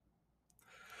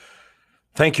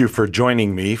Thank you for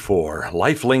joining me for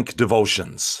LifeLink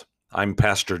Devotions. I'm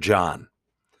Pastor John.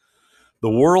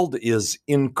 The world is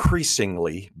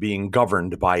increasingly being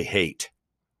governed by hate.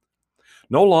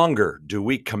 No longer do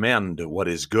we commend what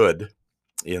is good.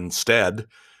 Instead,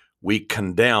 we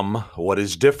condemn what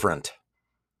is different.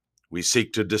 We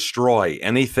seek to destroy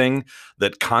anything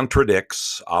that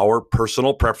contradicts our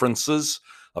personal preferences,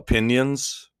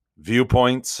 opinions,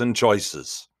 viewpoints, and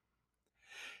choices.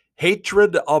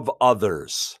 Hatred of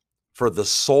others for the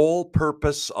sole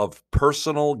purpose of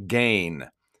personal gain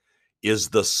is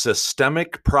the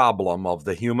systemic problem of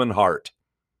the human heart.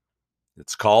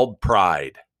 It's called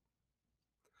pride.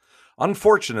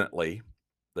 Unfortunately,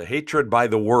 the hatred by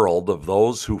the world of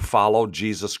those who follow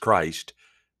Jesus Christ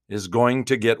is going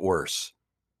to get worse.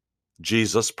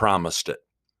 Jesus promised it.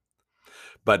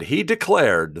 But he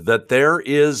declared that there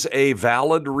is a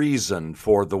valid reason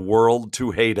for the world to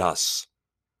hate us,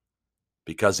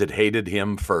 because it hated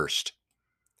him first.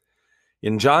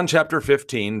 In John chapter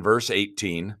 15, verse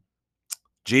 18,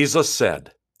 Jesus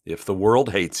said, "If the world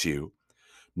hates you,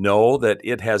 know that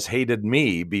it has hated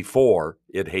me before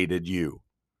it hated you."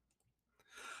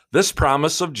 This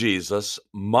promise of Jesus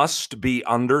must be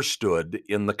understood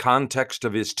in the context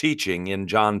of his teaching in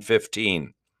John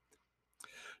 15.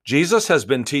 Jesus has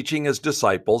been teaching his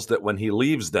disciples that when he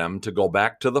leaves them to go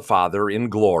back to the Father in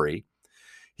glory,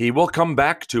 he will come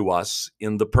back to us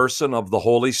in the person of the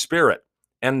Holy Spirit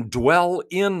and dwell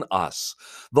in us.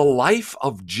 The life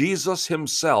of Jesus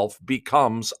himself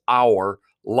becomes our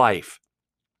life.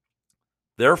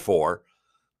 Therefore,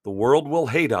 the world will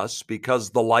hate us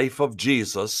because the life of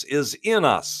Jesus is in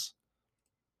us.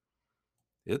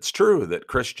 It's true that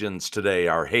Christians today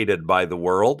are hated by the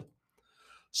world.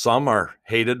 Some are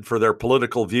hated for their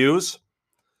political views.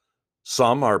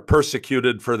 Some are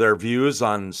persecuted for their views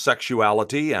on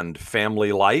sexuality and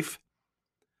family life.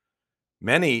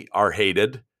 Many are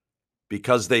hated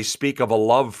because they speak of a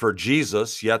love for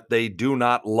Jesus, yet they do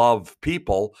not love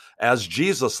people as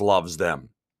Jesus loves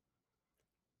them.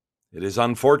 It is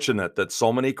unfortunate that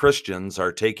so many Christians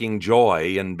are taking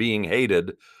joy in being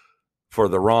hated for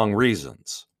the wrong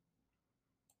reasons.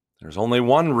 There's only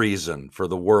one reason for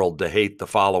the world to hate the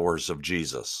followers of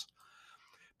Jesus: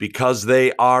 because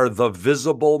they are the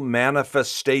visible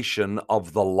manifestation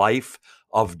of the life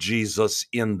of Jesus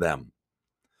in them.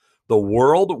 The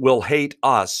world will hate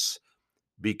us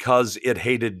because it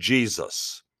hated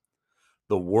Jesus.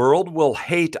 The world will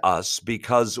hate us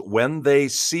because when they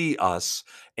see us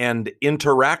and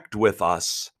interact with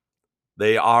us,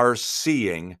 they are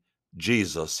seeing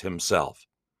Jesus himself.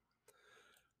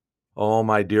 Oh,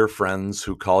 my dear friends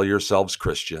who call yourselves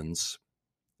Christians,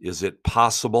 is it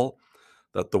possible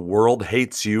that the world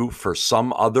hates you for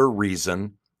some other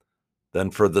reason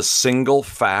than for the single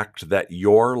fact that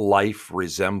your life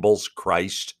resembles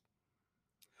Christ?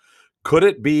 Could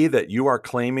it be that you are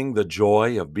claiming the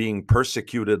joy of being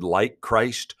persecuted like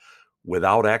Christ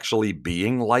without actually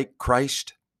being like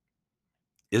Christ?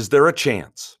 Is there a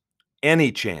chance,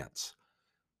 any chance,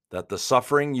 that the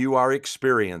suffering you are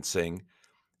experiencing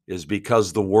is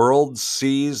because the world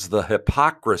sees the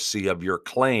hypocrisy of your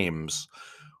claims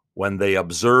when they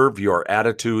observe your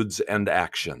attitudes and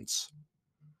actions?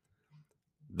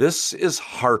 This is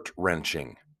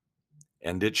heart-wrenching,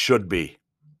 and it should be.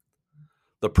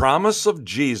 The promise of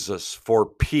Jesus for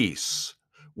peace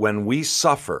when we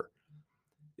suffer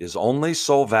is only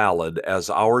so valid as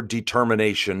our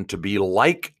determination to be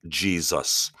like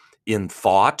Jesus in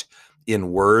thought,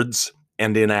 in words,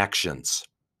 and in actions.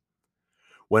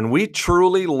 When we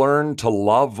truly learn to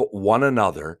love one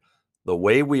another the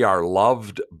way we are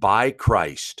loved by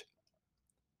Christ,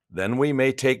 then we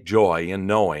may take joy in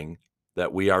knowing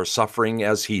that we are suffering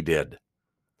as he did.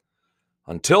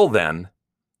 Until then,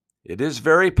 it is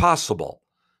very possible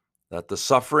that the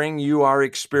suffering you are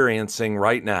experiencing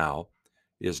right now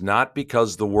is not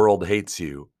because the world hates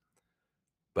you,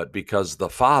 but because the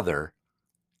Father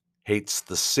hates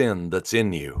the sin that's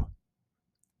in you.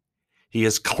 He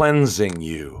is cleansing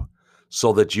you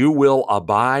so that you will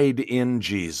abide in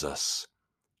Jesus,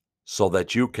 so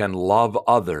that you can love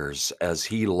others as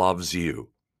he loves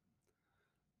you.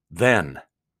 Then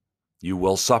you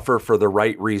will suffer for the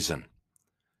right reason,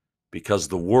 because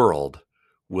the world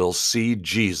will see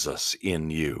Jesus in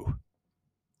you.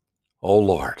 Oh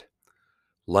Lord,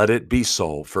 let it be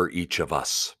so for each of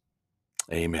us.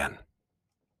 Amen.